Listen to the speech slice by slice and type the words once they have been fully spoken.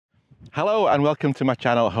Hello and welcome to my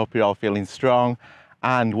channel. I hope you're all feeling strong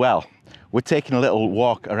and well. We're taking a little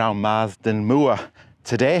walk around Marsden Moor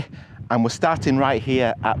today and we're starting right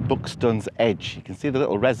here at Buckstones Edge. You can see the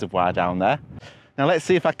little reservoir down there. Now let's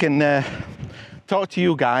see if I can talk to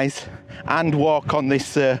you guys and walk on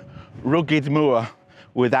this rugged moor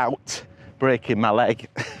without breaking my leg.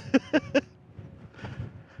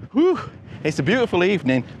 Whew. It's a beautiful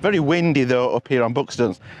evening, very windy though up here on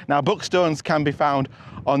Buckstones. Now Buckstones can be found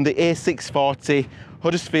on the A640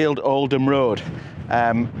 Huddersfield Oldham Road,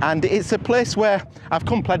 and it's a place where I've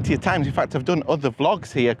come plenty of times. In fact, I've done other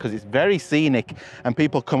vlogs here because it's very scenic and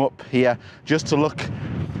people come up here just to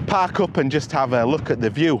park up and just have a look at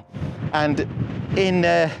the view. And in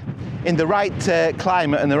the right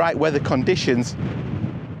climate and the right weather conditions,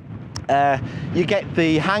 you get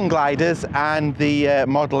the hang gliders and the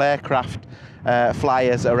model aircraft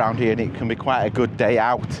flyers around here, and it can be quite a good day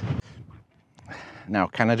out. Now,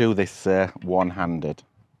 can I do this one-handed?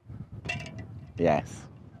 Yes.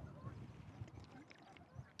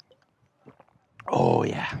 Oh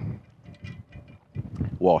yeah.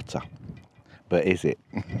 Water. But is it?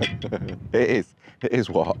 It is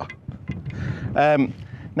water.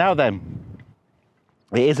 Now then,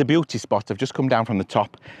 it is a beauty spot. I've just come down from the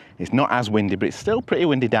top. It's not as windy, but it's still pretty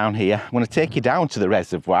windy down here. I'm going to take you down to the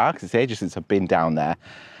reservoir because it's ages since I've been down there.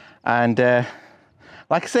 And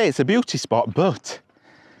like I say, it's a beauty spot, but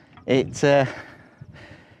it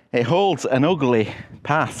holds an ugly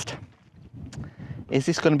past. Is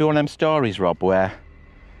this going to be one of them stories, Rob, where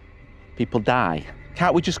people die?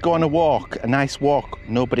 Can't we just go on a walk, a nice walk?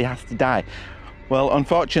 Nobody has to die. Well,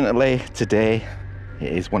 unfortunately, today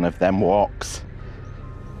it is one of them walks.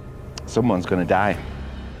 Someone's going to die.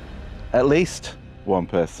 At least one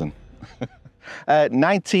person.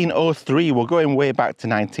 1903, we're going way back to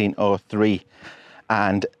 1903.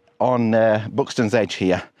 And on Buckstones Edge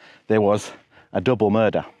here, there was a double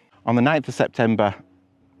murder. On the 9th of September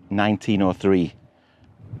 1903,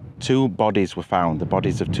 two bodies were found, the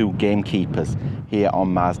bodies of two gamekeepers here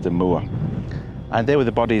on Marsden Moor. And they were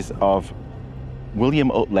the bodies of William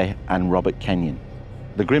Utley and Robert Kenyon.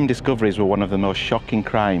 The grim discoveries were one of the most shocking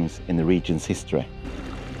crimes in the region's history.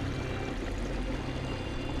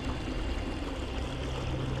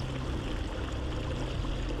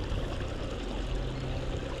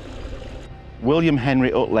 William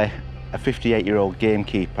Henry Utley, a 58-year-old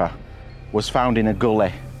gamekeeper, was found in a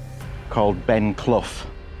gully called Ben Clough,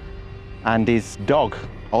 and his dog,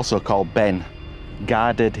 also called Ben,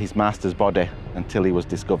 guarded his master's body until he was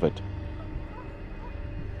discovered.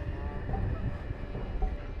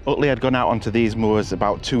 Utley had gone out onto these moors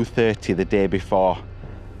about 2:30 the day before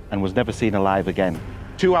and was never seen alive again.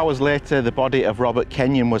 2 hours later, the body of Robert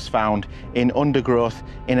Kenyon was found in undergrowth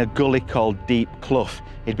in a gully called Deep Clough.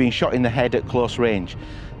 He'd been shot in the head at close range.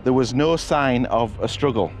 There was no sign of a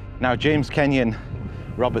struggle. Now, James Kenyon,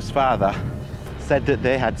 Robert's father, said that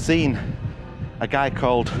they had seen a guy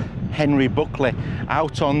called Henry Buckley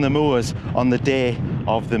out on the moors on the day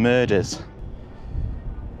of the murders.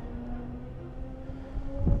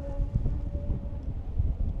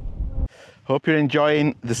 Hope you're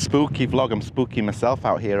enjoying the spooky vlog. I'm spooky myself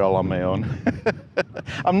out here all on my own.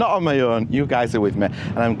 I'm not on my own, you guys are with me,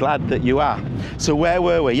 and I'm glad that you are. So where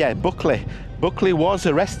were we? Yeah, Buckley. Buckley was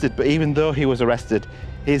arrested, but even though he was arrested,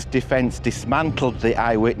 his defence dismantled the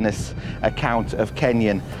eyewitness account of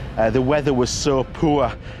Kenyon. The weather was so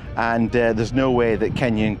poor, and there's no way that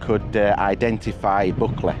Kenyon could identify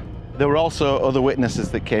Buckley. There were also other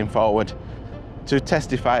witnesses that came forward to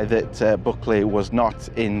testify that Buckley was not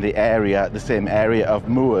in the same area of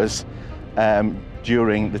moors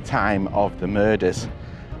during the time of the murders.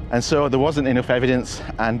 And so there wasn't enough evidence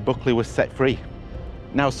and Buckley was set free.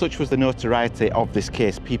 Now, such was the notoriety of this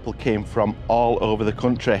case, people came from all over the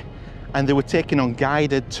country and they were taking on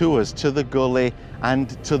guided tours to the gully and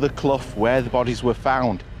to the clough where the bodies were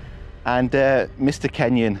found. And Mr.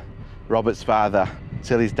 Kenyon, Robert's father,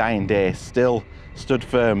 till his dying day, still stood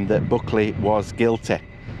firm that Buckley was guilty.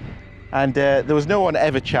 And there was no one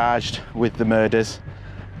ever charged with the murders.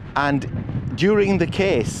 And during the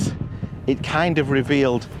case, it kind of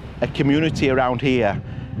revealed a community around here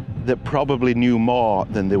that probably knew more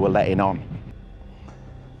than they were letting on.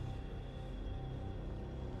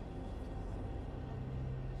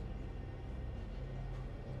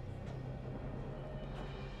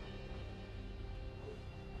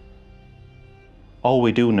 All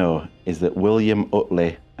we do know is that William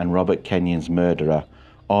Utley and Robert Kenyon's murderer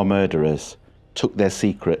or murderers took their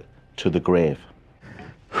secret to the grave.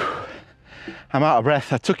 I'm out of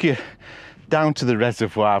breath. I took you down to the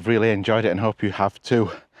reservoir. I've really enjoyed it and hope you have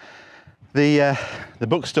too. The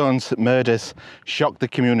Buckstones murders shocked the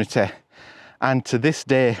community and to this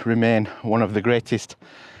day remain one of the greatest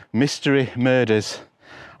mystery murders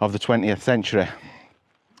of the 20th century.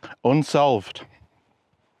 Unsolved.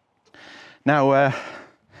 Now,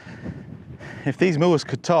 if these moors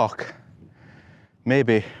could talk,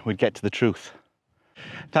 maybe we'd get to the truth.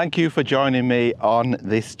 Thank you for joining me on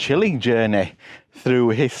this chilling journey through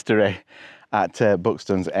history at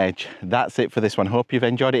Buckstones Edge. That's it for this one. Hope you've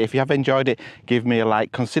enjoyed it. If you have enjoyed it, give me a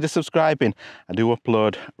like. Consider subscribing. I do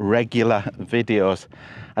upload regular videos.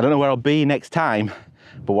 I don't know where I'll be next time,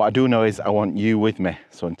 but what I do know is I want you with me.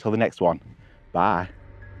 So until the next one, bye.